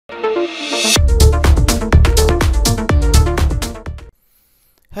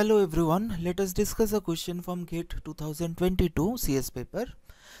Hello everyone, let us discuss a question from GATE 2022 CS paper.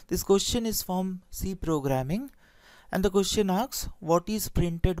 This question is from C programming and the question asks what is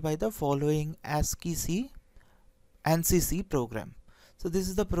printed by the following ASCII C and CC program. So this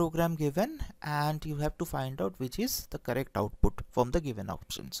is the program given and you have to find out which is the correct output from the given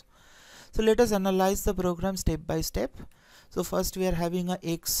options. So let us analyze the program step by step. So first we are having a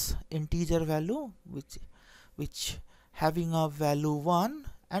x integer value which having a value 1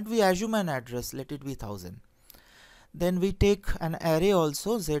 and we assume an address, let it be 1000. Then we take an array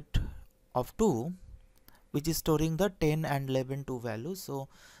also z of 2 which is storing the 10 and 11 two values. So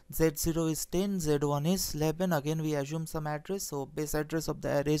z0 is 10, z1 is 11. Again we assume some address, so base address of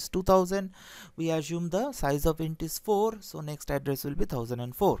the array is 2000. We assume the size of int is 4, so next address will be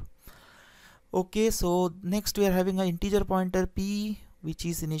 1004. Okay, so next we are having an integer pointer p which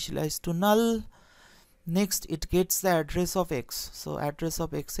is initialized to null. Next it gets the address of x, so address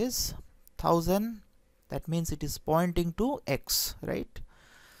of x is 1000, that means it is pointing to x, right?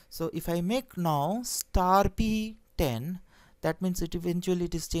 So if I make now star p10, that means it eventually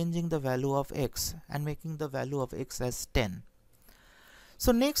it is changing the value of x and making the value of x as 10.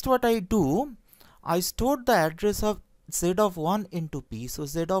 So next what I do, I stored the address of z of 1 into p. So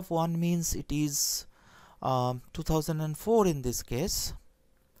z of 1 means it is 2004 in this case,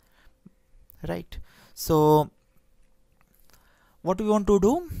 right? So what we want to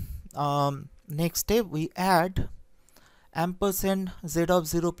do, next step we add ampersand z of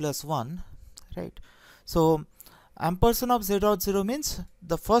 0 plus 1, right? So ampersand of z of 0 means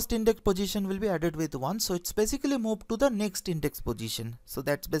the first index position will be added with 1, so it's basically moved to the next index position. So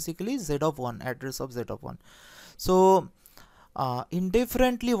that's basically z of 1, address of z of 1. So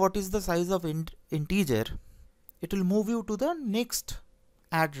indifferently what is the size of integer, it will move you to the next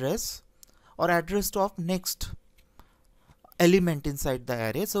address or address of next element inside the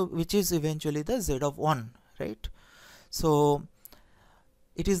array, so which is eventually the z of 1, right? So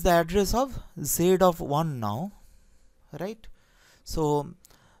it is the address of z of 1 now, right? So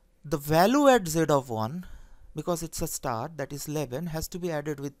the value at z of 1, because it's a star, that is 11, has to be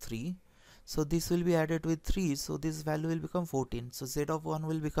added with 3. So this will be added with 3, so this value will become 14. So z of 1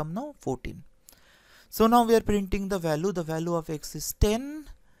 will become now 14. So now we are printing the value of x is 10.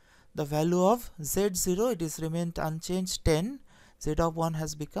 The value of z0, it is remained unchanged 10, z of 1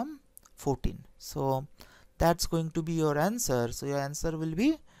 has become 14. So that's going to be your answer. So your answer will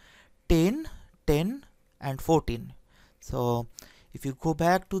be 10, 10 and 14. So if you go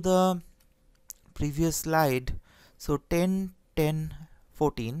back to the previous slide, so 10, 10,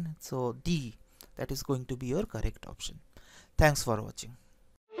 14, so D, that is going to be your correct option. Thanks for watching.